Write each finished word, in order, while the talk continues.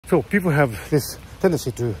So people have this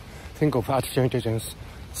tendency to think of artificial intelligence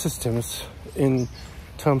systems in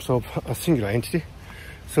terms of a singular entity.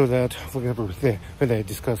 So that, for example, when they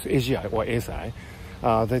discuss AGI or SI,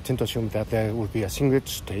 they tend to assume that there would be a single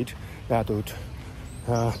state that would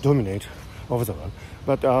dominate over the world.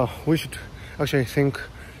 But we should actually think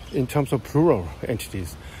in terms of plural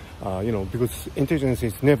entities, because intelligence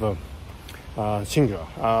is never singular.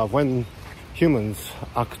 When humans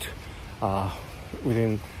act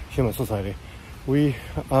within human society, we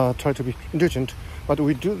try to be intelligent, but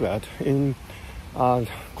we do that in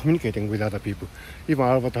communicating with other people. Even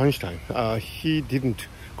Albert Einstein, he didn't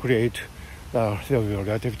create the theory of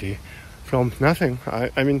relativity from nothing.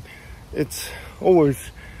 I mean, it's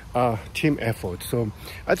always a team effort. So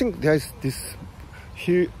I think there's this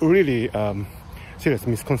really serious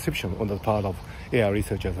misconception on the part of AI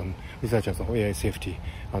researchers on AI safety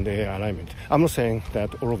and AI alignment. I'm not saying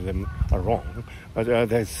that all of them are wrong, but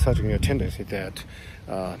there's certainly a tendency that,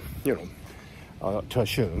 to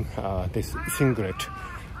assume this singular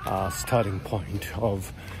starting point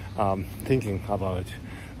of thinking about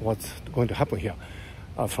what's going to happen here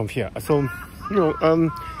from here. So,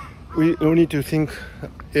 we need to think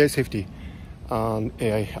AI safety and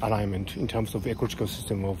AI alignment in terms of ecological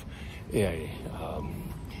system of AI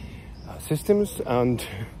systems. And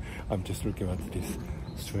I'm just looking at this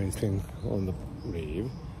strange thing on the leaf.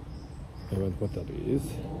 I don't know what that is.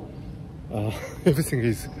 Everything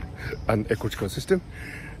is an ecological system,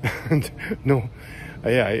 and no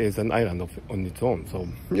AI is an island on its own. So,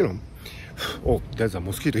 oh, there's a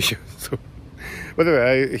mosquito here. So, by the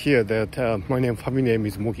way, I hear that my family name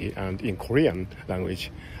is Mogi, and in Korean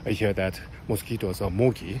language, I hear that mosquitoes are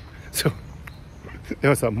Mogi. So,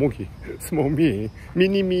 there's a Mogi, small me,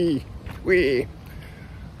 mini me, wee.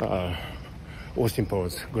 Austin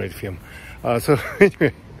Powers, great film. So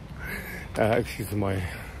anyway, excuse my,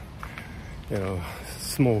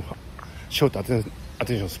 small, short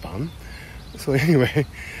attention span. So anyway,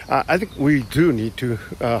 I think we do need to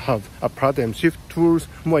have a paradigm shift towards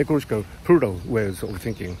more ecological, plural ways of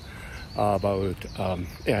thinking about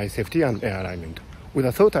AI safety and AI alignment. With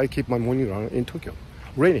a thought, I keep my morning run in Tokyo.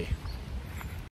 Rainy.